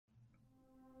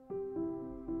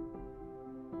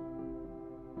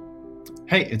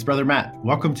Hey, it's Brother Matt.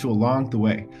 Welcome to Along the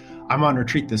Way. I'm on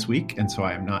retreat this week, and so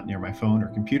I am not near my phone or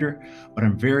computer, but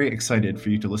I'm very excited for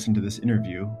you to listen to this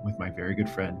interview with my very good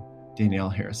friend, Danielle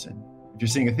Harrison. If you're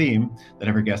seeing a theme that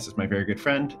every guest is my very good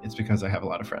friend, it's because I have a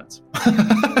lot of friends.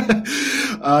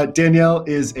 Danielle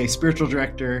is a spiritual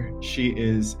director. She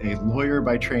is a lawyer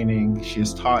by training. She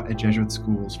has taught at Jesuit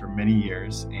schools for many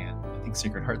years, and I think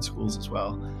Sacred Heart schools as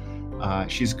well.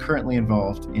 She's currently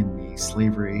involved in the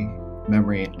slavery,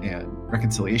 memory, and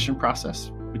reconciliation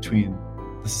process between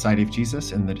the Society of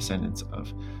Jesus and the descendants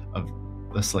of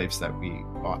the slaves that we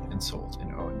bought and sold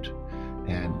and owned.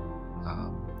 And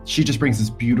she just brings this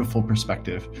beautiful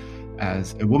perspective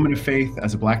as a woman of faith,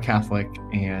 as a Black Catholic,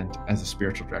 and as a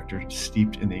spiritual director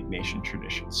steeped in the Ignatian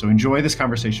tradition. So enjoy this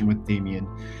conversation with Damien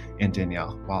and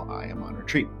Danielle while I am on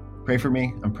retreat. Pray for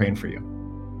me. I'm praying for you.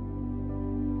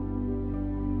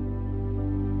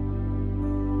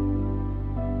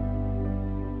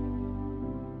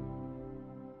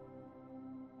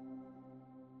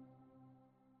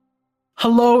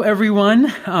 Hello,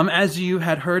 everyone. As you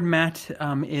had heard, Matt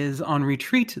is on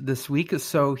retreat this week,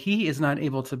 so he is not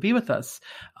able to be with us.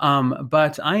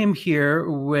 But I am here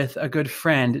with a good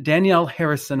friend, Danielle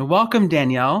Harrison. Welcome,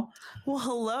 Danielle. Well,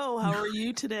 hello. How are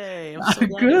you today? I'm so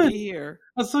glad good. to be here.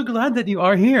 I'm so glad that you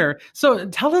are here. So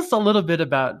tell us a little bit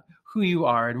about who you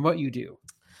are and what you do.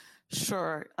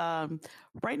 Sure.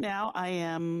 Right now, I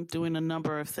am doing a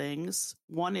number of things.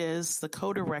 One is the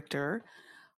co-director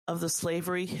of the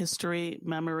Slavery, History,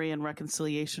 Memory, and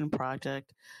Reconciliation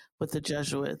Project with the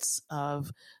Jesuits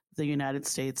of the United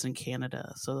States and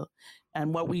Canada.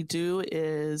 And what we do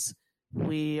is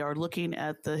we are looking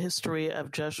at the history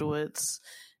of Jesuits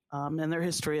and their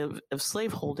history of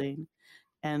slaveholding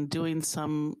and doing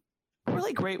some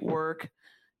really great work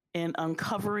in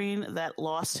uncovering that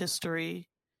lost history,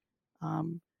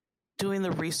 doing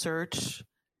the research,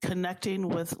 connecting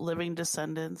with living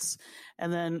descendants,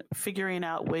 and then figuring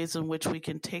out ways in which we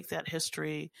can take that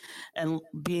history and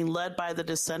being led by the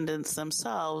descendants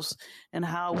themselves and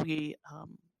how we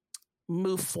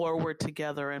move forward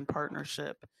together in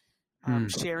partnership,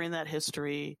 sharing that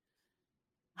history,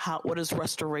 what does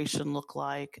restoration look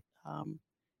like,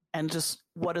 and just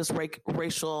what does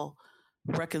racial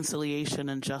reconciliation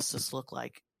and justice look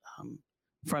like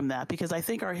from that. Because I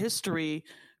think our history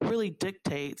really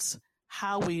dictates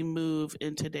how we move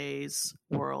in today's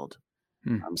world.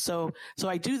 So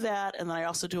I do that, and then I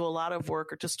also do a lot of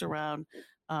work just around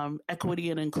equity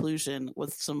and inclusion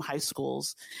with some high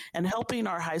schools and helping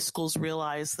our high schools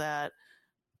realize that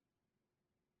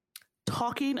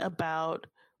talking about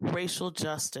racial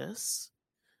justice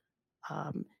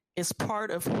is part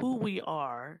of who we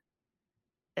are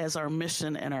as our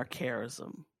mission and our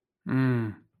charism.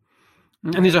 And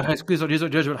these are high schools. These are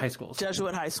Jesuit high schools.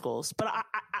 Jesuit high schools. But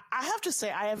I have to say,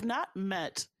 I have not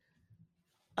met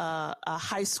a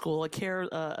high school,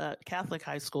 a Catholic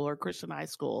high school or Christian high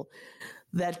school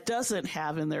that doesn't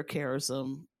have in their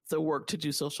charism the work to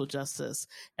do social justice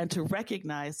and to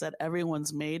recognize that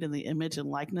everyone's made in the image and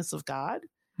likeness of God.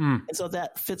 And so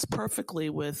that fits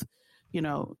perfectly with,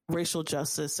 racial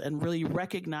justice and really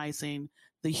recognizing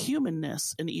the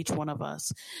humanness in each one of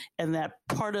us. And that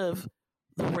part of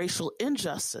the racial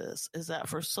injustice is that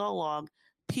for so long,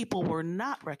 people were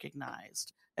not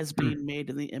recognized as being made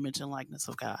in the image and likeness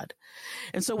of God.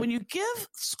 And so when you give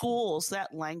schools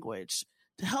that language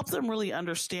to help them really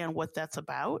understand what that's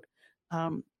about,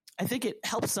 I think it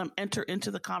helps them enter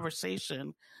into the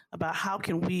conversation about how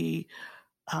can we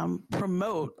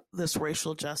promote this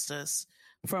racial justice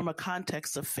from a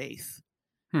context of faith.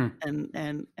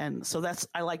 And so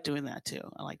I like doing that too.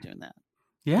 I like doing that.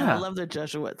 Yeah. And I love the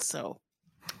Jesuits, so.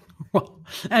 Well,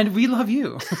 and we love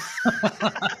you.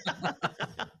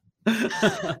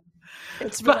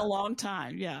 It's been a long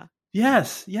time. Yeah.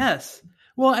 Yes.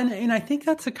 Well, and I think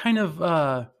that's a kind of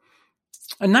a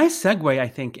nice segue, I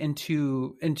think,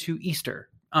 into Easter.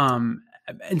 And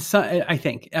so I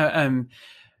think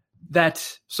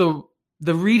that so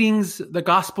the readings, the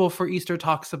gospel for Easter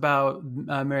talks about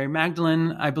Mary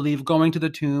Magdalene, I believe, going to the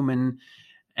tomb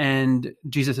and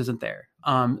Jesus isn't there.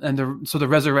 So the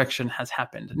resurrection has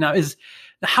happened. Now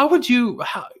how would you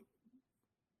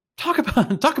talk about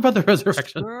the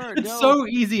resurrection? Sure, it's so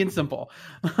easy and simple.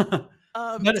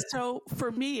 So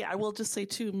for me, I will just say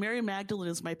too, Mary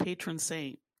Magdalene is my patron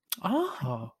saint.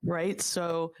 Oh, right.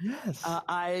 So yes,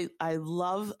 I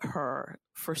love her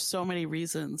for so many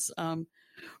reasons.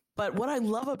 But what I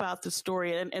love about the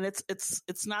story, and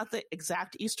it's not the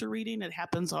exact Easter reading, it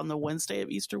happens on the Wednesday of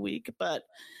Easter week, but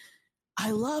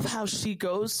I love how she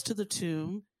goes to the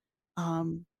tomb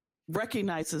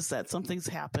recognizes that something's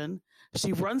happened.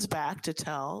 She runs back to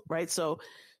tell, right? So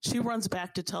she runs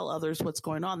back to tell others what's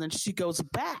going on. Then she goes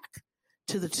back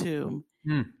to the tomb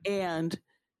and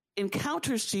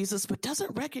encounters Jesus, but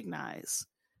doesn't recognize,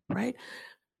 right?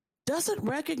 Doesn't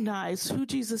recognize who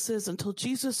Jesus is until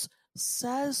Jesus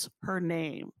says her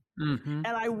name. And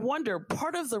I wonder,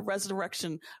 part of the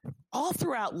resurrection all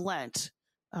throughout Lent,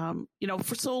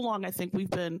 for so long, I think we've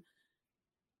been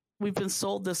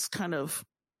sold this kind of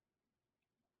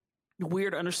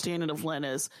weird understanding of Lent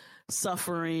as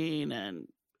suffering and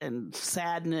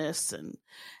sadness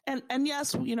and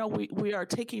yes, we are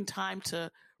taking time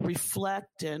to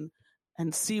reflect and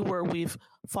see where we've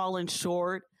fallen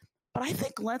short. But I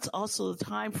think Lent's also the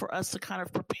time for us to kind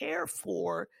of prepare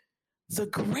for the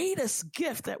greatest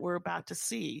gift that we're about to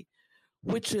see,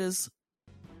 which is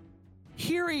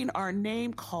hearing our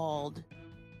name called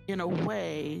in a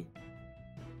way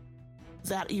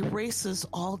that erases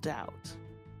all doubt,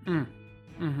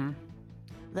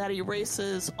 that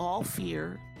erases all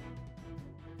fear,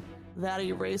 that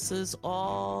erases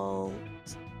all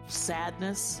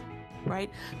sadness, right?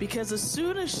 Because as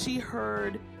soon as she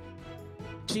heard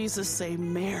Jesus say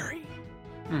Mary,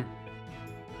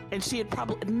 and she had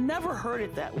probably never heard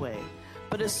it that way,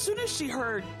 but as soon as she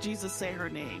heard Jesus say her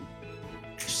name,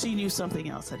 she knew something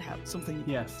else had happened, something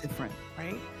different,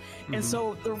 right? And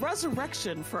so the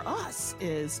resurrection for us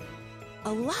is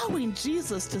allowing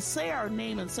Jesus to say our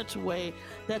name in such a way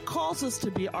that calls us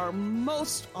to be our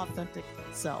most authentic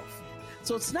self.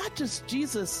 So it's not just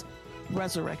Jesus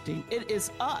resurrecting, it is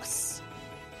us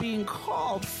being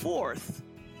called forth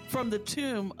from the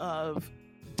tomb of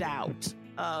doubt,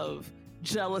 of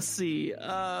jealousy,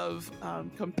 of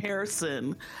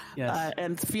comparison,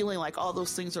 and feeling like all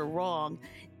those things are wrong,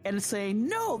 and saying,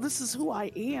 no, this is who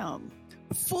I am,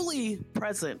 fully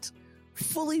present,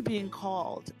 fully being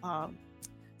called.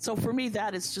 So for me,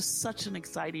 that is just such an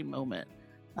exciting moment.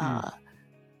 I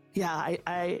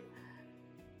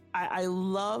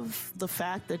love the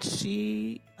fact that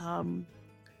she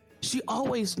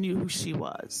always knew who she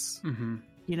was,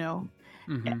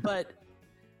 but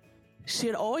she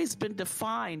had always been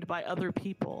defined by other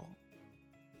people.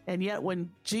 And yet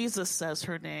when Jesus says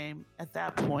her name, at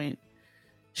that point,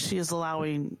 she is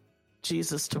allowing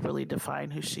Jesus to really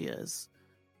define who she is.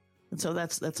 And so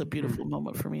that's a beautiful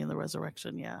moment for me in the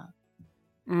resurrection. Yeah.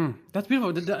 That's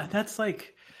beautiful. That's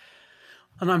like,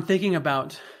 and I'm thinking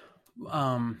about,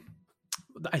 I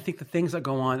think the things that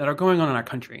are going on in our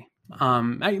country.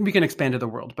 We can expand to the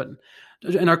world, but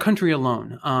in our country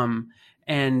alone.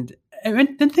 And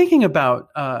then thinking about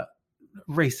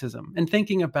racism and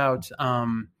thinking about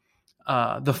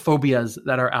the phobias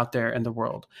that are out there in the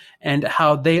world, and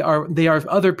how they are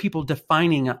other people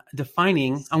defining. I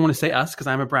want to say us because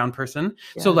I'm a brown person,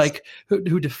 so like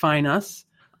who define us.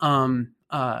 And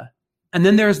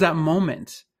then there's that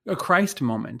moment, a Christ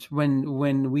moment,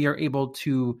 when we are able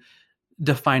to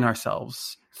define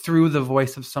ourselves through the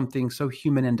voice of something so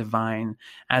human and divine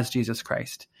as Jesus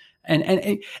Christ. And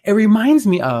it reminds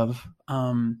me of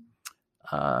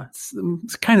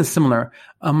it's kind of similar.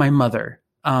 My mother.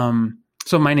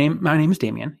 So my name is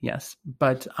Damien. Yes,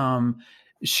 but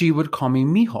she would call me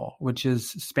Mijo, which is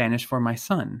Spanish for my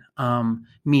son.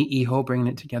 Mi hijo, bringing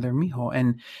it together, Mijo.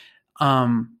 And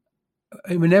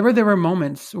whenever there were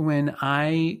moments when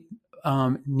I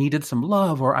needed some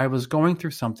love or I was going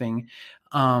through something,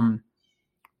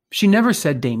 she never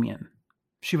said Damien.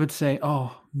 She would say,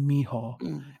 "Oh,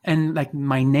 Mijo," and like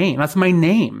my name. That's my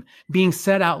name being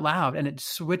said out loud, and it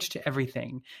switched to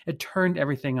everything. It turned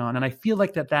everything on, and I feel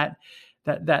like that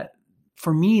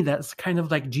for me, that's kind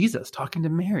of like Jesus talking to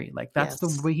Mary. Like that's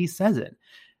the way he says it,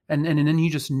 and then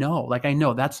you just know. Like I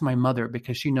know that's my mother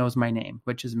because she knows my name,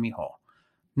 which is Mijo,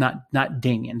 not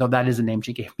Damien, though that is a name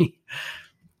she gave me.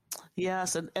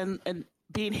 Yes, and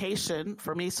being Haitian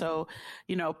for me, so,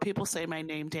 people say my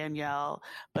name Danielle,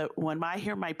 but when I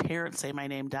hear my parents say my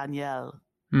name Danielle,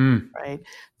 right,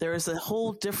 there is a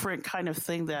whole different kind of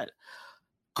thing that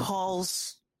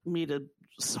calls me to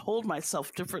hold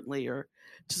myself differently or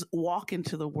just walk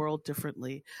into the world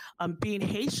differently. Being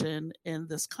Haitian in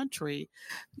this country,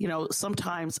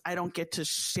 sometimes I don't get to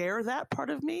share that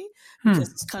part of me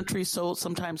because this country is so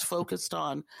sometimes focused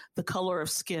on the color of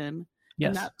skin.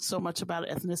 And not so much about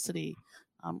ethnicity.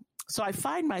 So I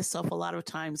find myself a lot of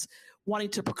times wanting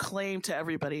to proclaim to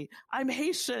everybody, I'm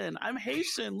Haitian,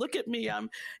 look at me,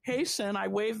 I'm Haitian. I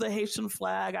wave the Haitian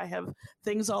flag. I have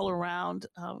things all around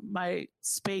my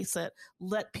space that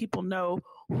let people know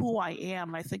who I am.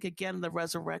 And I think, again, the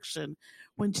resurrection,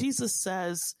 when Jesus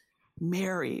says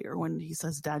Mary or when he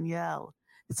says Danielle,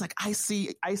 it's like, I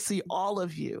see all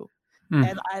of you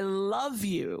and I love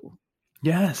you.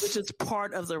 Yes. which is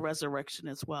part of the resurrection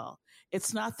as well.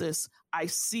 It's not this, I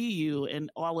see you in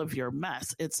all of your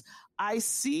mess. It's, I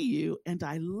see you and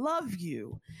I love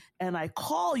you and I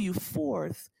call you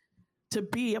forth to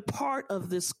be a part of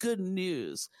this good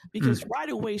news. Because right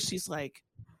away she's like,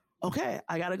 okay,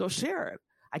 I got to go share it.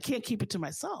 I can't keep it to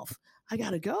myself. I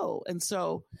got to go. And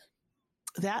so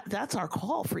that's our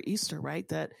call for Easter, right?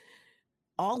 That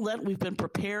all Lent we've been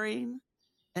preparing,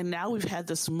 and now we've had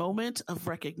this moment of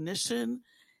recognition,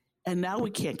 and now we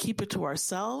can't keep it to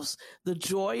ourselves. The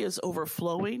joy is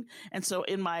overflowing. And so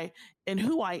in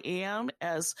who I am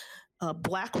as a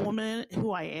Black woman,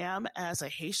 who I am as a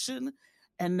Haitian,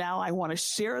 and now I want to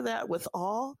share that with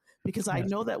all, because I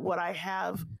know that what I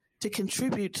have to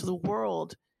contribute to the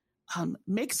world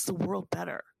makes the world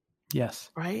better.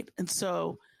 Yes. Right. And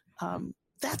so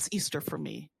that's Easter for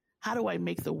me. How do I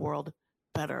make the world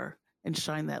better and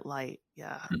shine that light?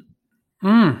 Yeah.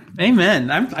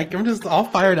 Amen. I'm just all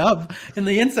fired up in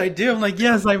the inside too. I'm like,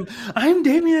 yes, I'm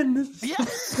Damien.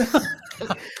 Yes.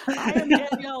 I am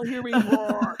Danielle. Here we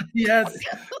are. Yes.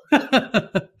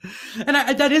 And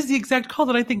that is the exact call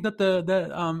that I think that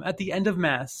the at the end of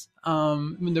Mass,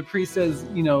 when the priest says,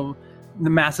 the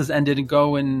Mass has ended and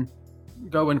go and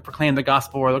proclaim the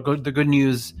gospel or the good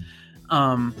news,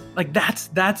 like that's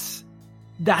that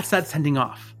sending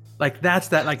off. Like that's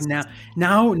that. Like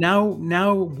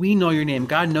now we know your name.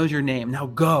 God knows your name. Now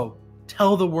go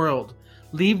tell the world.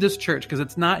 Leave this church because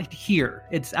it's not here.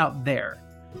 It's out there.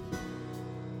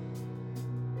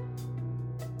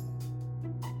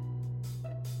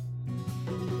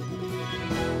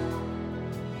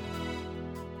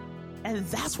 And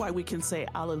that's why we can say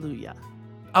Alleluia.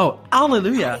 Oh,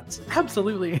 Alleluia. Right?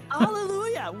 Absolutely.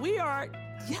 Alleluia. We are,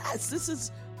 yes, this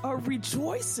is a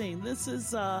rejoicing. This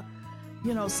is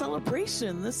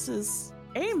celebration. This is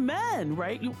amen,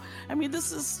 right?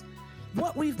 This is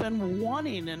what we've been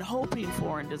wanting and hoping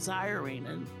for and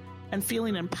desiring and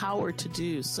feeling empowered to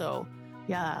do. So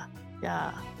yeah.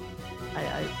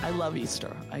 I love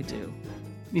Easter. I do.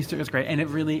 Easter is great. And it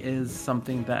really is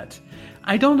something that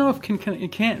I don't know if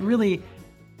it can't really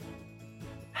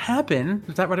happen.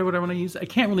 Is that what I want to use? It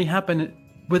can't really happen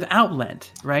without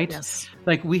Lent, right? Yes.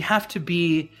 Like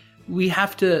the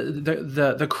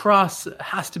cross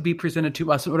has to be presented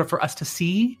to us in order for us to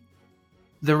see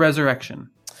the resurrection.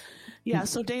 Yeah.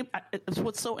 So Dave,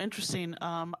 what's so interesting,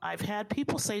 I've had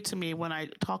people say to me when I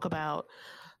talk about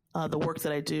the work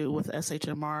that I do with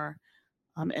SHMR,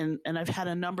 and I've had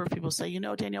a number of people say,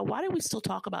 Danielle, why do we still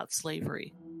talk about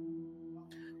slavery?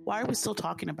 Why are we still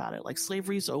talking about it? Like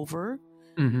slavery's over.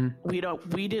 Mm-hmm.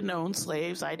 We didn't own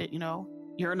slaves. I didn't,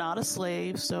 you're not a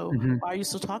slave. So why are you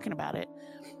still talking about it?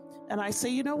 And I say,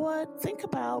 you know what? Think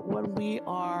about when we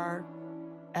are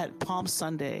at Palm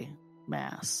Sunday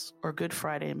Mass or Good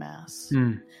Friday Mass.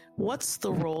 What's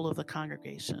the role of the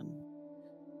congregation?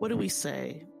 What do we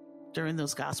say during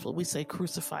those Gospels? We say,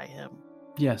 crucify him.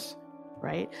 Yes.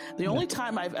 Right? The only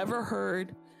time I've ever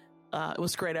heard, it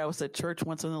was great. I was at church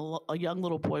once and a young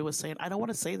little boy was saying, I don't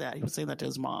want to say that. He was saying that to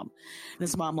his mom. And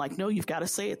his mom like, no, you've got to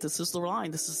say it. This is the line.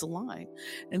 This is the line.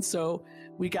 And so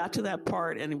we got to that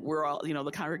part and we're all,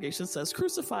 the congregation says,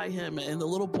 crucify him. And the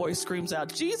little boy screams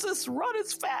out, Jesus, run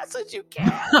as fast as you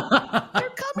can. They're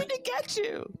coming to get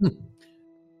you.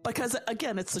 Because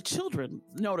again, it's the children.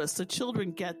 Notice the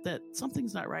children get that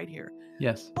something's not right here.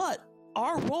 Yes. But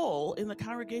our role in the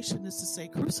congregation is to say,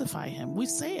 crucify him. We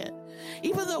say it.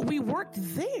 Even though we weren't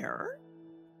there,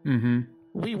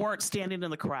 we weren't standing in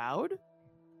the crowd,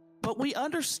 but we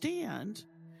understand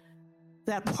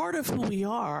that part of who we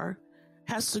are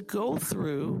has to go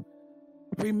through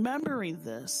remembering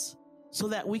this so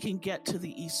that we can get to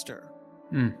the Easter.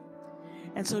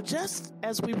 And so just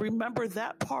as we remember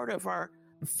that part of our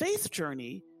faith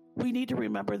journey, we need to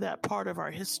remember that part of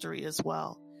our history as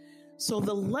well. So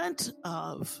the Lent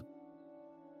of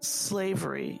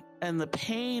slavery and the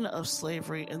pain of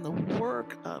slavery and the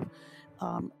work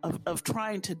of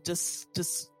trying to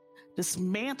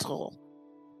dismantle,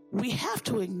 we have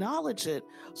to acknowledge it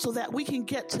so that we can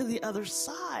get to the other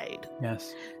side.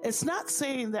 Yes. It's not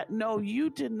saying that, no,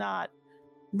 you did not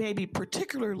maybe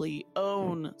particularly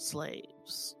own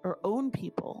slaves or own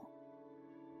people,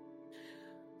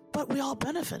 but we all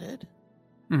benefited.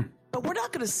 But we're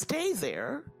not going to stay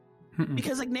there.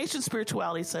 Because Ignatian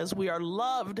spirituality says we are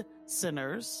loved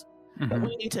sinners, but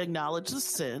we need to acknowledge the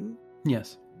sin.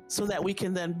 Yes. So that we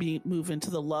can then move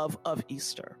into the love of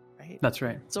Easter, right? That's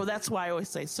right. So that's why I always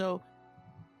say, so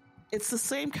it's the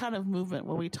same kind of movement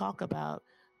when we talk about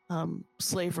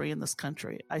slavery in this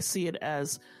country. I see it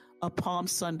as a Palm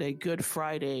Sunday, Good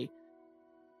Friday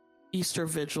Easter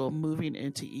Vigil moving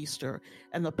into Easter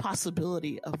and the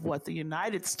possibility of what the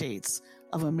United States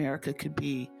of America could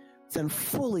be, then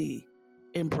fully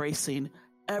embracing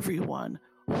everyone,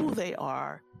 who they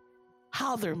are,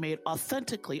 how they're made,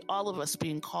 authentically, all of us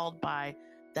being called by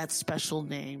that special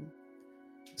name,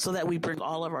 so that we bring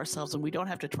all of ourselves and we don't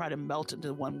have to try to melt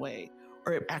into one way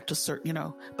or act a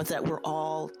certain, but that we're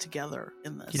all together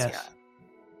in this. Yes.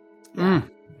 Yeah.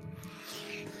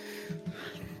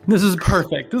 This is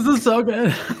perfect. This is so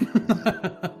good.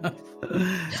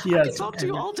 Yes. I can talk to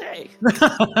you all day.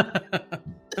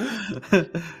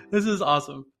 This is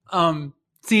awesome.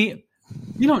 See,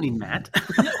 you don't need Matt.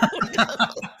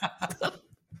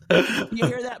 You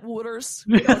hear that, Wooters?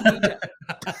 We don't need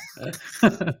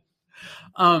it.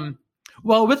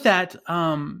 Well, with that,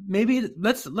 maybe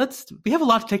let's we have a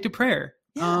lot to take to prayer.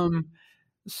 Yeah.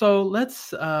 So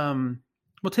let's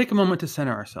we'll take a moment to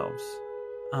center ourselves.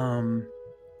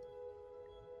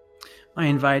 I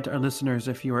invite our listeners,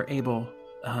 if you are able,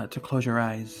 to close your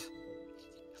eyes.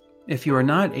 If you are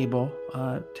not able,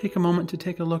 take a moment to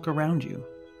take a look around you.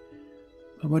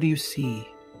 What do you see?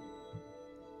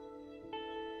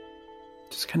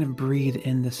 Just kind of breathe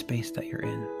in the space that you're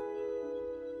in.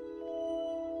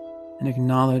 And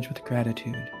acknowledge with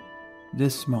gratitude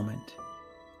this moment,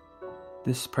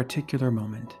 this particular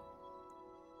moment.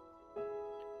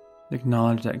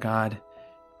 Acknowledge that God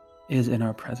is in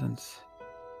our presence.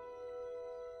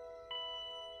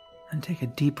 And take a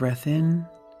deep breath in,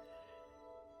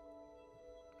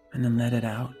 and then let it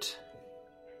out.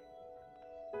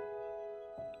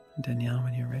 Danielle,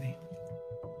 when you're ready.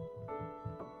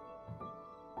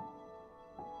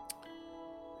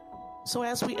 So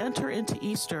as we enter into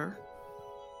Easter,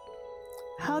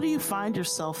 how do you find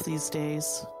yourself these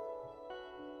days?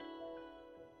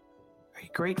 Are you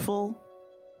grateful,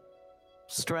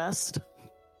 stressed,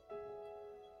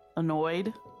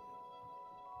 annoyed?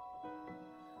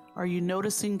 Are you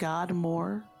noticing God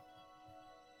more?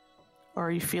 Or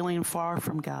are you feeling far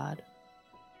from God?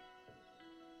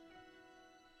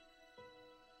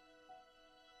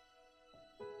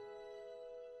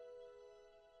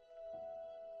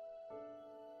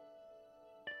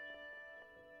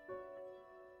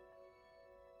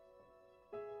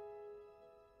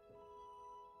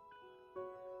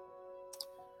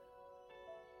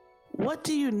 What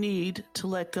do you need to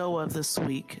let go of this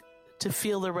week to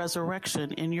feel the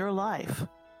resurrection in your life?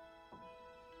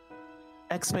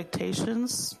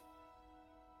 Expectations,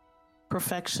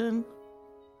 perfection,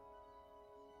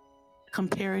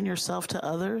 comparing yourself to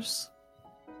others.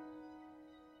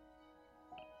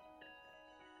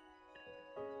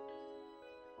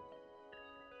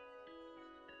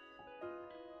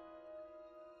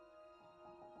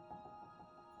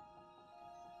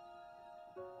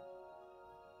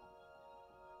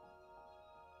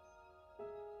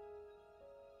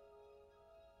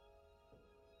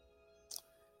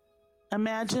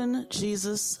 Imagine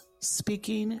Jesus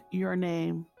speaking your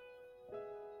name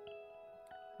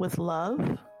with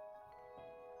love,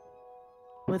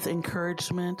 with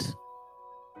encouragement,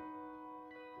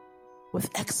 with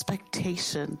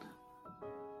expectation.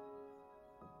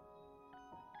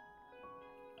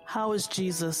 How is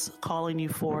Jesus calling you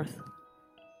forth?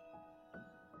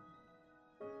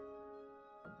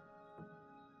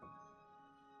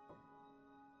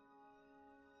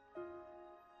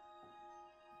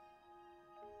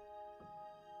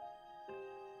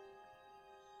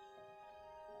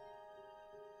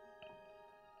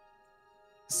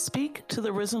 Speak to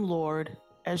the risen Lord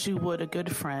as you would a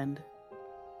good friend.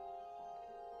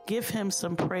 Give him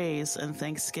some praise and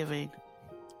thanksgiving,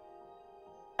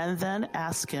 and then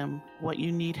ask him what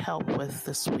you need help with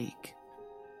this week.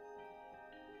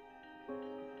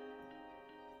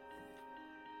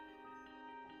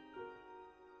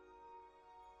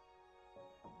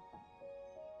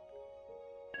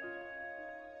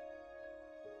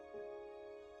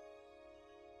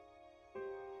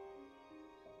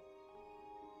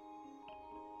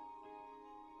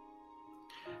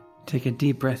 Take a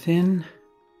deep breath in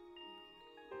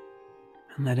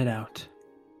and let it out.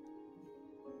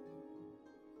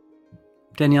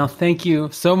 Danielle, thank you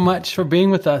so much for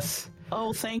being with us.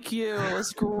 Oh, thank you. It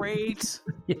was great.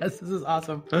 Yes, this is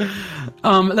awesome.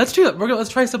 Let's do it. Let's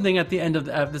try something at the end of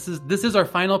the this is our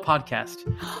final podcast.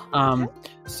 Okay.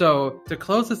 So to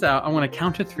close this out, I'm going to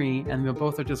count to 3, and we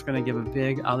both are just going to give a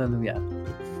big hallelujah.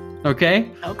 Okay?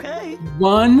 Okay.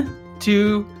 1,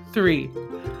 2, 3.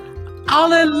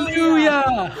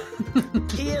 Hallelujah!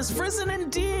 He is risen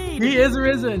indeed. He is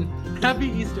risen. Happy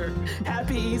Easter.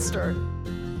 Happy Easter.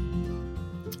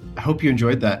 I hope you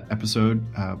enjoyed that episode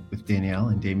with Danielle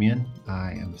and Damien.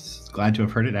 I am glad to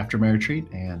have heard it after my retreat,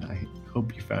 and I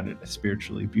hope you found it as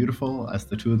spiritually beautiful as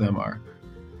the two of them are.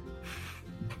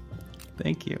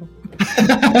 Thank you.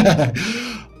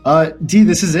 Dee,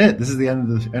 this is it. This is the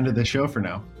end of the show for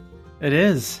now. It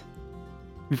is.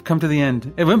 We've come to the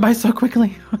end. It went by so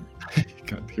quickly.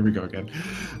 God, here we go again.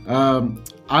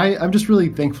 I'm just really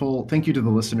thankful. Thank you to the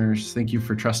listeners. Thank you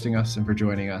for trusting us and for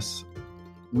joining us.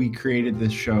 We created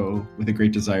this show with a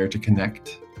great desire to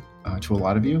connect to a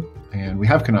lot of you, and we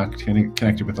have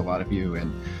connected with a lot of you.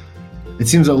 And it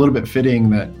seems a little bit fitting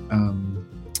that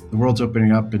the world's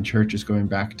opening up and church is going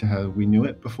back to how we knew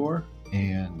it before,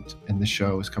 and the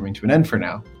show is coming to an end for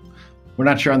now. We're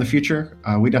not sure on the future.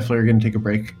 We definitely are going to take a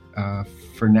break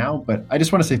for now, but I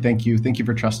just want to say thank you. Thank you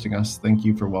for trusting us. Thank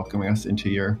you for welcoming us into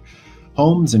your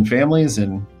homes and families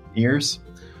and ears.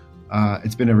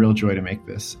 It's been a real joy to make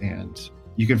this, and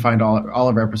you can find all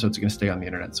of our episodes are going to stay on the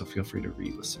internet, so feel free to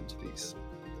re-listen to these.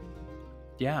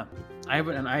 Yeah, I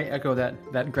echo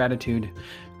that gratitude,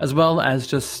 as well as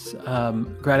just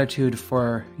gratitude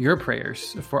for your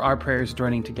prayers, for our prayers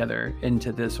joining together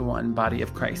into this one body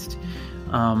of Christ.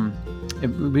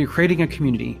 We're creating a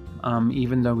community,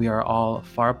 even though we are all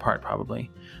far apart, probably.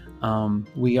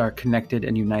 We are connected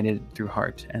and united through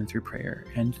heart and through prayer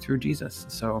and through Jesus.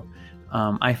 So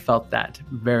I felt that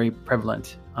very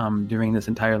prevalent during this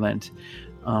entire Lent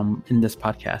in this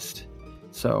podcast.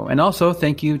 So, and also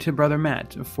thank you to Brother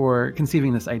Matt for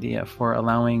conceiving this idea, for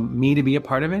allowing me to be a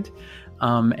part of it,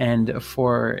 and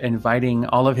for inviting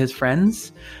all of his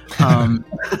friends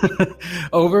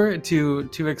over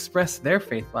to express their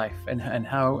faith life and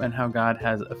how God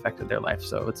has affected their life.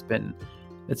 So it's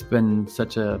been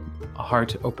such a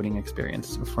heart-opening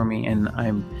experience for me, and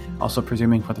I'm also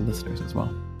presuming for the listeners as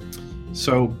well.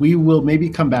 So we will maybe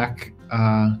come back.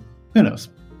 Who knows?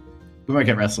 We might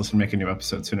get restless and make a new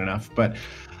episode soon enough. But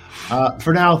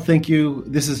for now, thank you.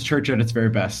 This is church at its very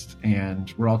best,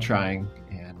 and we're all trying.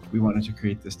 And we wanted to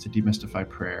create this to demystify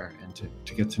prayer and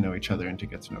to get to know each other and to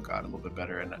get to know God a little bit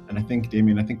better. And I think,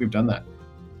 Damien, we've done that.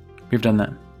 We've done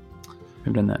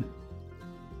that.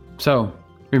 So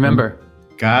remember,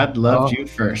 God loved you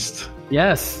first.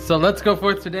 Yes. So let's go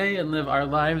forth today and live our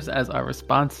lives as our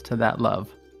response to that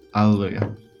love.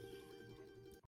 Hallelujah.